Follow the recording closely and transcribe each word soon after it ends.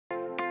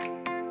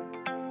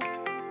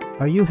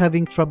Are you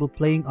having trouble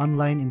playing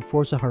online in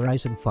Forza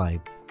Horizon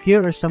 5?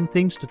 Here are some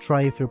things to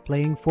try if you're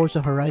playing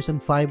Forza Horizon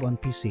 5 on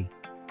PC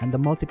and the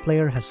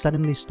multiplayer has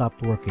suddenly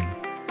stopped working.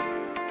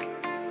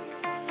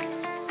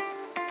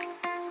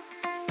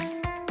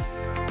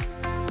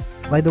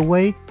 By the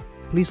way,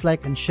 please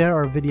like and share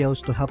our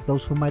videos to help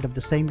those who might have the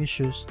same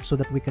issues so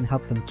that we can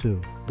help them too.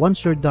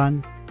 Once you're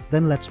done,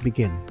 then let's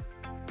begin.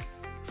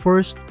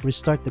 First,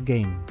 restart the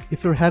game.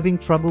 If you're having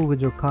trouble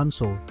with your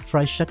console,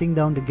 try shutting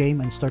down the game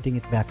and starting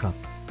it back up.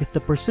 If the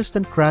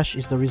persistent crash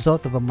is the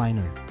result of a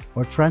minor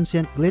or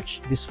transient glitch,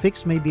 this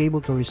fix may be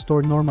able to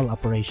restore normal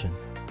operation.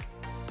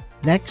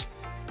 Next,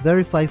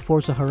 verify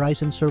Forza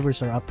Horizon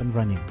servers are up and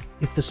running.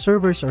 If the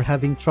servers are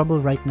having trouble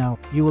right now,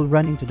 you will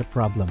run into the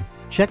problem.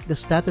 Check the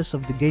status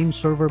of the game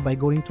server by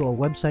going to a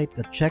website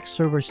that checks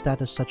server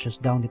status such as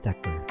Down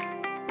Detector.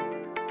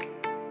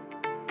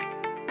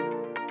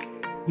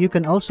 You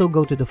can also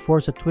go to the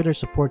Forza Twitter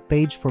support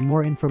page for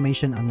more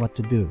information on what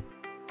to do.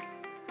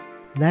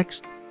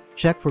 Next,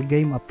 check for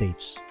game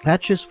updates.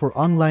 Patches for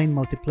online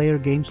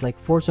multiplayer games like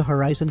Forza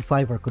Horizon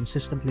 5 are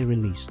consistently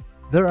released.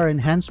 There are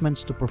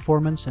enhancements to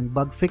performance and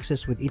bug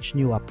fixes with each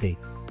new update.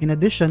 In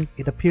addition,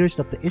 it appears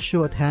that the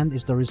issue at hand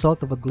is the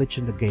result of a glitch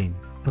in the game.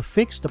 To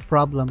fix the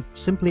problem,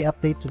 simply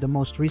update to the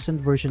most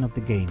recent version of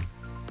the game.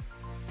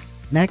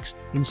 Next,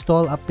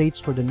 install updates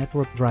for the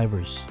network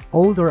drivers.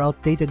 Old or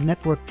outdated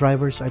network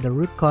drivers are the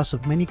root cause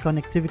of many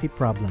connectivity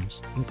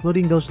problems,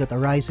 including those that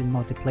arise in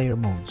multiplayer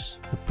modes.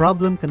 The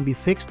problem can be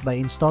fixed by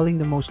installing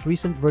the most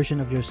recent version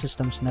of your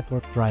system's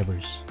network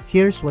drivers.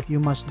 Here's what you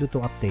must do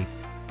to update.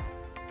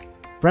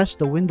 Press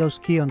the Windows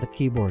key on the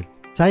keyboard.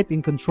 Type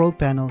in Control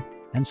Panel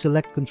and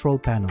select Control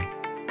Panel.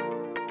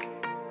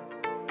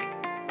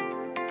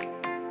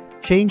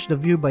 Change the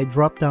view by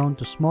drop-down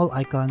to Small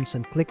Icons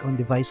and click on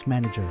Device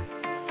Manager.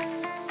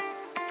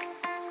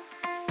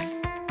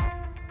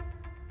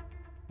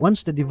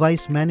 Once the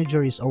Device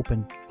Manager is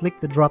open, click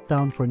the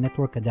drop-down for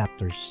Network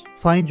Adapters.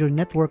 Find your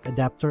network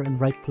adapter and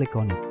right-click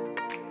on it.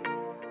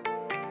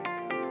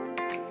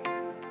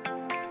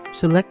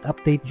 Select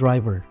Update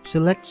Driver.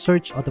 Select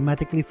Search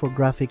automatically for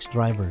Graphics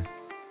Driver.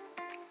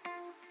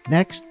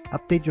 Next,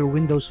 update your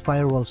Windows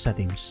Firewall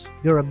settings.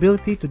 Your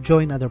ability to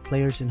join other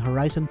players in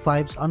Horizon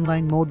 5's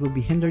online mode will be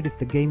hindered if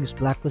the game is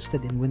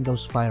blacklisted in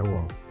Windows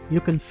Firewall. You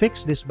can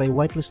fix this by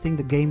whitelisting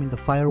the game in the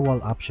firewall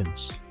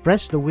options.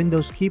 Press the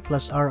Windows key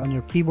plus R on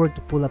your keyboard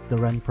to pull up the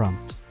run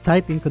prompt.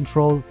 Type in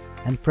Control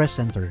and press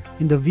Enter.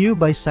 In the View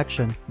By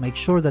section, make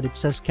sure that it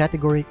says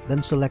Category,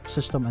 then select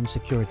System and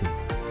Security.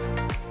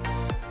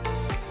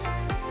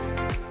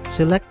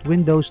 Select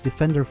Windows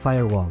Defender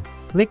Firewall.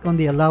 Click on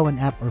the Allow an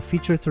app or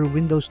feature through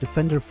Windows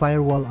Defender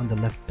Firewall on the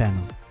left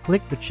panel.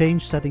 Click the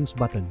Change Settings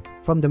button.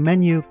 From the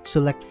menu,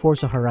 select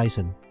Forza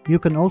Horizon. You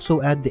can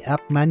also add the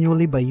app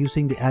manually by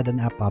using the Add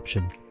an App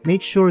option.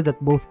 Make sure that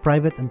both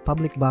private and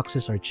public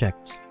boxes are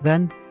checked.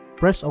 Then,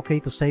 press OK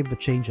to save the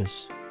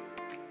changes.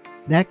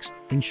 Next,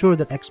 ensure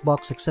that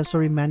Xbox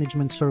Accessory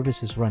Management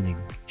Service is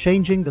running.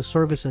 Changing the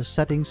service's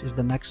settings is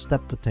the next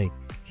step to take.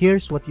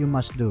 Here's what you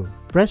must do.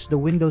 Press the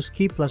Windows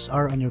key plus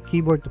R on your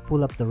keyboard to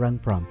pull up the run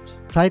prompt.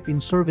 Type in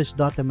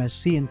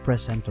service.msc and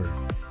press Enter.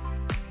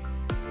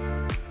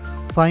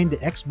 Find the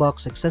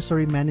Xbox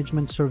Accessory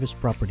Management Service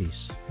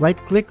properties.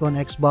 Right-click on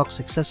Xbox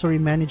Accessory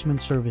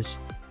Management Service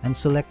and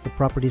select the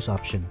Properties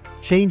option.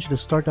 Change the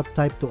startup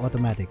type to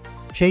Automatic.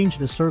 Change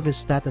the service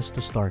status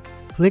to Start.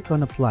 Click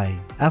on Apply.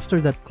 After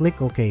that,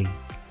 click OK.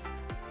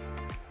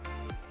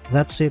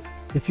 That's it.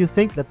 If you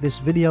think that this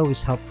video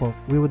is helpful,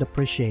 we would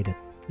appreciate it.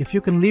 If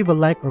you can leave a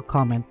like or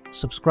comment,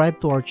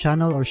 subscribe to our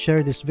channel or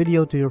share this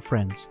video to your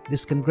friends.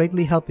 This can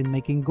greatly help in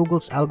making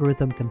Google's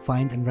algorithm can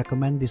find and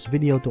recommend this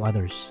video to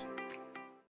others.